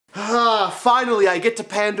finally I get to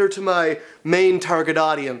pander to my main target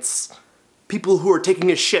audience. People who are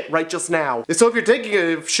taking a shit right just now. So if you're taking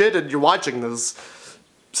a shit and you're watching this,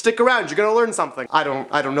 stick around, you're gonna learn something. I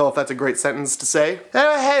don't know if that's a great sentence to say.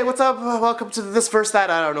 Hey, what's up? Welcome to This Verse That.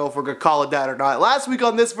 I don't know if we're gonna call it that or not. Last week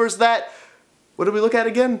on This Verse That, what did we look at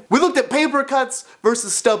again? We looked at paper cuts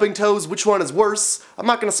versus stubbing toes. Which one is worse? I'm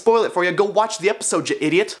not gonna spoil it for you. Go watch the episode, you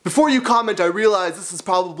idiot. Before you comment, I realize this is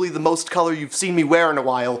probably the most color you've seen me wear in a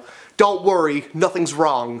while. Don't worry, nothing's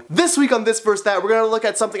wrong. This week on This Verse That, we're gonna look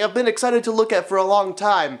at something I've been excited to look at for a long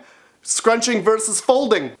time. Scrunching versus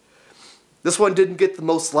folding. This one didn't get the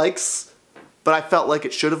most likes, but I felt like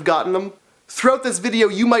it should have gotten them. Throughout this video,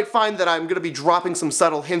 you might find that I'm gonna be dropping some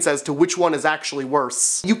subtle hints as to which one is actually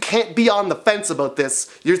worse. You can't be on the fence about this.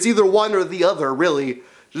 It's either one or the other, really.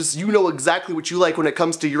 Just you know exactly what you like when it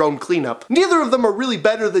comes to your own cleanup. Neither of them are really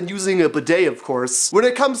better than using a bidet, of course. When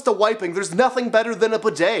it comes to wiping, there's nothing better than a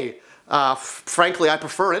bidet. Frankly, I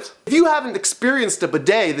prefer it. If you haven't experienced a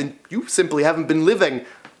bidet, then you simply haven't been living.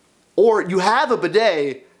 Or you have a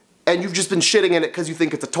bidet, and you've just been shitting in it because you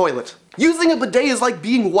think it's a toilet. Using a bidet is like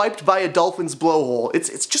being wiped by a dolphin's blowhole.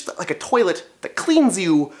 It's just like a toilet that cleans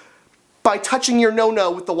you by touching your no-no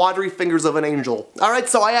with the watery fingers of an angel. Alright,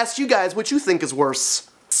 so I asked you guys what you think is worse.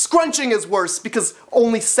 Scrunching is worse because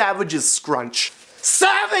only savages scrunch.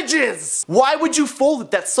 Savages! Why would you fold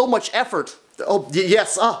it? That's so much effort. Oh,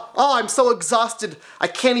 yes, I'm so exhausted. I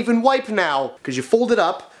can't even wipe now. Because you fold it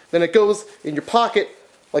up, then it goes in your pocket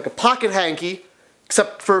like a pocket hanky,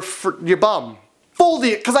 except for your bum.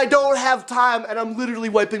 Folding it because I don't have time and I'm literally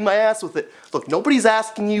wiping my ass with it. Look, nobody's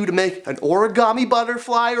asking you to make an origami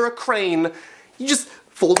butterfly or a crane. You just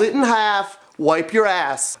fold it in half, wipe your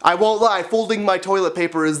ass. I won't lie, folding my toilet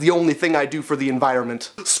paper is the only thing I do for the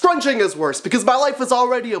environment. Scrunching is worse because my life is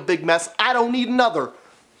already a big mess. I don't need another.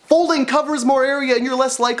 Folding covers more area and you're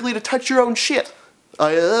less likely to touch your own shit.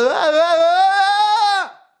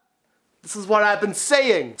 This is what I've been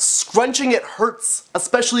saying. Scrunching it hurts,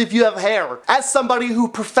 especially if you have hair. As somebody who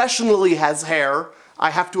professionally has hair,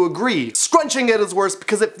 I have to agree. Scrunching it is worse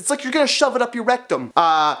because it's like you're gonna shove it up your rectum.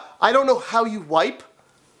 I don't know how you wipe,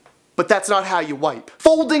 but that's not how you wipe.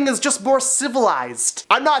 Folding is just more civilized.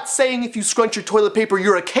 I'm not saying if you scrunch your toilet paper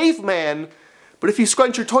you're a caveman, but if you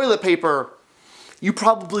scrunch your toilet paper, you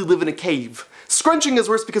probably live in a cave. Scrunching is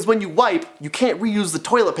worse because when you wipe, you can't reuse the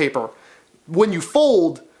toilet paper. When you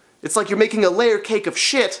fold, it's like you're making a layer cake of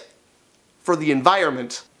shit for the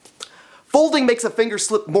environment. Folding makes a finger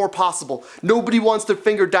slip more possible. Nobody wants their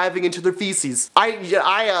finger diving into their feces.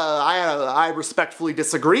 I respectfully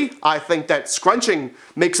disagree. I think that scrunching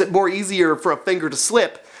makes it more easier for a finger to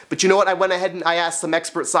slip. But you know what? I went ahead and I asked some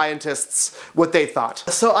expert scientists what they thought.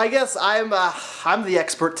 So I guess I'm the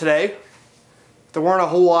expert today. There weren't a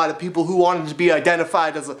whole lot of people who wanted to be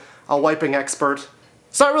identified as a wiping expert.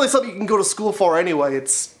 It's not really something you can go to school for anyway.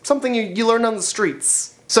 It's something you learn on the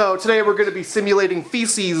streets. So today we're going to be simulating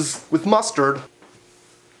feces with mustard.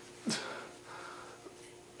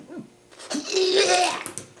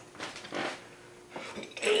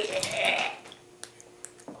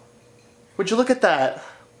 Would you look at that?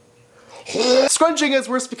 Scrunching is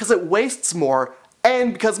worse because it wastes more.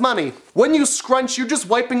 And because money. When you scrunch, you're just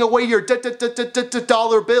wiping away your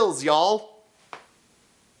dollar bills, y'all.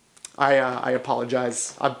 I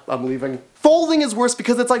apologize. I'm leaving. Folding is worse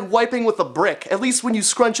because it's like wiping with a brick. At least when you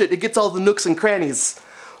scrunch it, it gets all the nooks and crannies.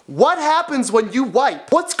 What happens when you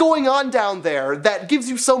wipe? What's going on down there that gives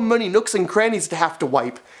you so many nooks and crannies to have to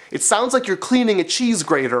wipe? It sounds like you're cleaning a cheese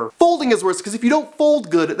grater. Folding is worse because if you don't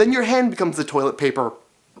fold good, then your hand becomes the toilet paper.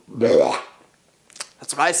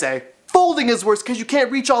 That's what I say. Folding is worse because you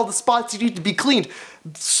can't reach all the spots you need to be cleaned.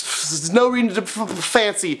 There's no reason to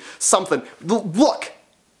fancy something. Look,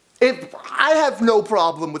 I have no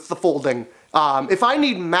problem with the folding. If I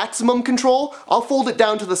need maximum control, I'll fold it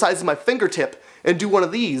down to the size of my fingertip and do one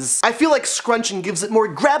of these. I feel like scrunching gives it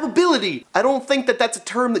more grabability. I don't think that that's a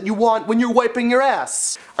term that you want when you're wiping your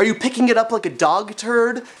ass. Are you picking it up like a dog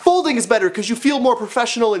turd? Folding is better because you feel more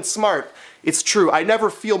professional and smart. It's true, I never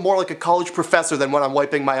feel more like a college professor than when I'm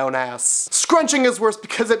wiping my own ass. Scrunching is worse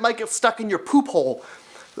because it might get stuck in your poop hole.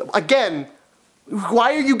 Again,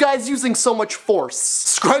 why are you guys using so much force?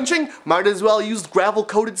 Scrunching? Might as well use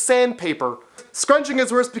gravel-coated sandpaper. Scrunching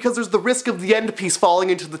is worse because there's the risk of the end piece falling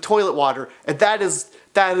into the toilet water, and that is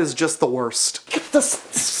just the worst. Get this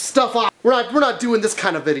stuff off. We're not doing this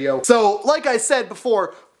kind of video. So, like I said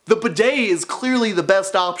before, the bidet is clearly the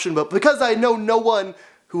best option, but because I know no one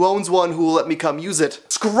who owns one who will let me come use it,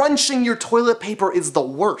 scrunching your toilet paper is the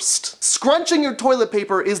worst. Scrunching your toilet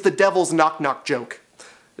paper is the devil's knock-knock joke.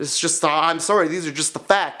 It's just, I'm sorry, these are just the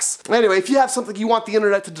facts. Anyway, if you have something you want the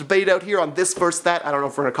internet to debate out here on this versus that, I don't know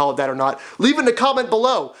if we're gonna call it that or not, leave it in a comment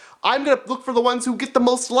below. I'm gonna look for the ones who get the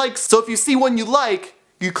most likes, so if you see one you like,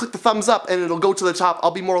 you click the thumbs up and it'll go to the top. I'll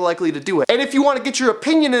be more likely to do it. And if you want to get your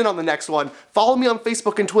opinion in on the next one, follow me on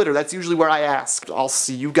Facebook and Twitter. That's usually where I ask. I'll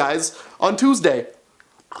see you guys on Tuesday.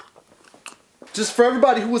 Just for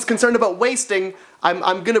everybody who was concerned about wasting,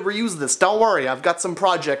 I'm gonna reuse this. Don't worry, I've got some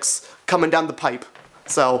projects coming down the pipe.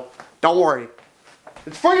 So, don't worry.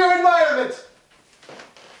 It's for your environment!